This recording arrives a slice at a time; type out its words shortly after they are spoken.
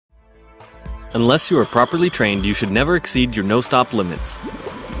Unless you are properly trained, you should never exceed your no-stop limits.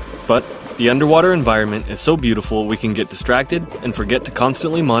 But the underwater environment is so beautiful we can get distracted and forget to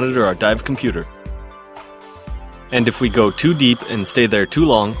constantly monitor our dive computer. And if we go too deep and stay there too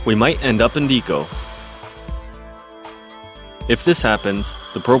long, we might end up in deco. If this happens,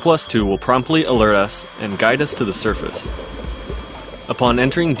 the Pro Plus 2 will promptly alert us and guide us to the surface. Upon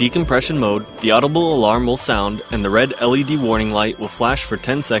entering decompression mode, the audible alarm will sound and the red LED warning light will flash for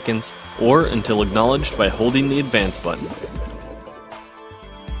 10 seconds or until acknowledged by holding the advance button.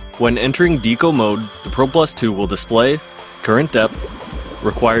 When entering deco mode, the Pro Plus 2 will display current depth,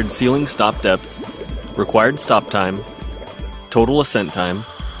 required sealing stop depth, required stop time, total ascent time,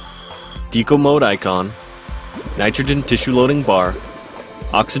 deco mode icon, nitrogen tissue loading bar,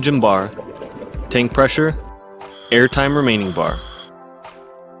 oxygen bar, tank pressure, airtime remaining bar.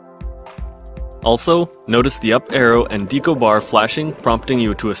 Also, notice the up arrow and deco bar flashing, prompting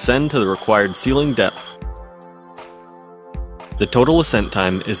you to ascend to the required sealing depth. The total ascent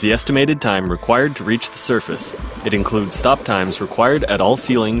time is the estimated time required to reach the surface. It includes stop times required at all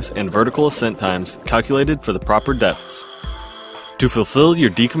ceilings and vertical ascent times calculated for the proper depths. To fulfill your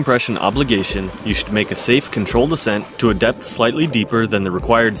decompression obligation, you should make a safe, controlled ascent to a depth slightly deeper than the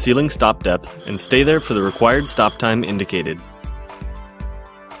required ceiling stop depth and stay there for the required stop time indicated.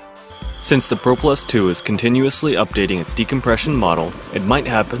 Since the Pro Plus 2 is continuously updating its decompression model, it might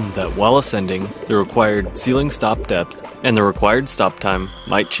happen that while ascending, the required ceiling stop depth and the required stop time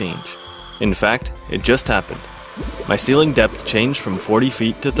might change. In fact, it just happened. My ceiling depth changed from 40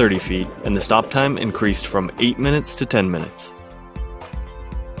 feet to 30 feet, and the stop time increased from 8 minutes to 10 minutes.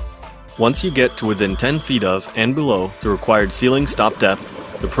 Once you get to within 10 feet of and below the required ceiling stop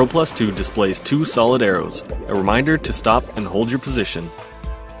depth, the Pro Plus 2 displays two solid arrows, a reminder to stop and hold your position.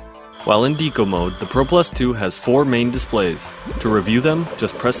 While in deco mode, the Pro Plus 2 has 4 main displays. To review them,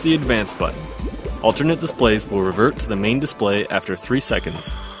 just press the advance button. Alternate displays will revert to the main display after 3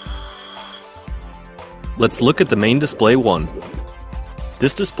 seconds. Let's look at the main display 1.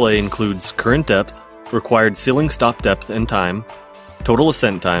 This display includes current depth, required ceiling stop depth and time, total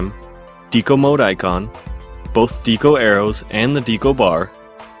ascent time, deco mode icon, both deco arrows and the deco bar,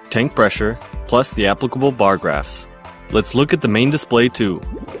 tank pressure, plus the applicable bar graphs. Let's look at the main display 2.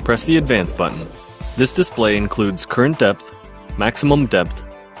 Press the advance button. This display includes current depth, maximum depth,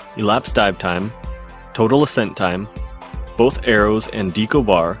 elapsed dive time, total ascent time, both arrows and deco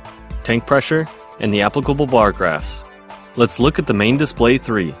bar, tank pressure, and the applicable bar graphs. Let's look at the main display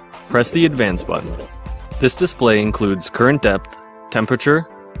 3. Press the advance button. This display includes current depth, temperature,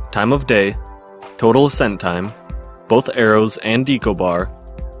 time of day, total ascent time, both arrows and deco bar,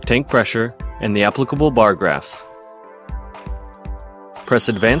 tank pressure, and the applicable bar graphs. Press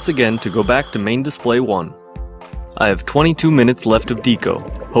advance again to go back to main display 1. I have 22 minutes left of deco.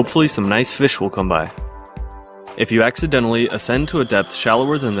 Hopefully some nice fish will come by. If you accidentally ascend to a depth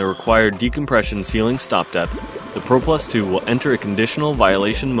shallower than the required decompression ceiling stop depth, the Pro Plus 2 will enter a conditional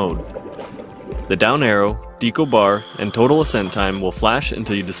violation mode. The down arrow, deco bar, and total ascent time will flash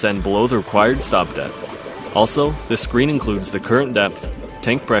until you descend below the required stop depth. Also, this screen includes the current depth,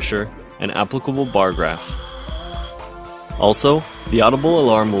 tank pressure, and applicable bar graphs. Also, the audible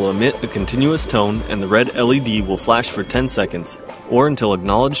alarm will emit a continuous tone and the red LED will flash for 10 seconds, or until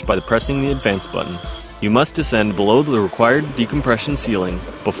acknowledged by pressing the advance button. You must descend below the required decompression ceiling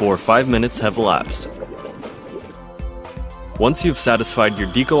before 5 minutes have elapsed. Once you've satisfied your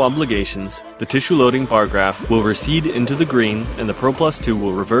deco obligations, the tissue loading bar graph will recede into the green and the Pro Plus 2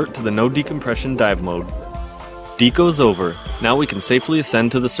 will revert to the no decompression dive mode. Deco is over, now we can safely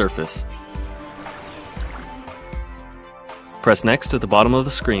ascend to the surface. Press next at the bottom of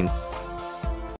the screen.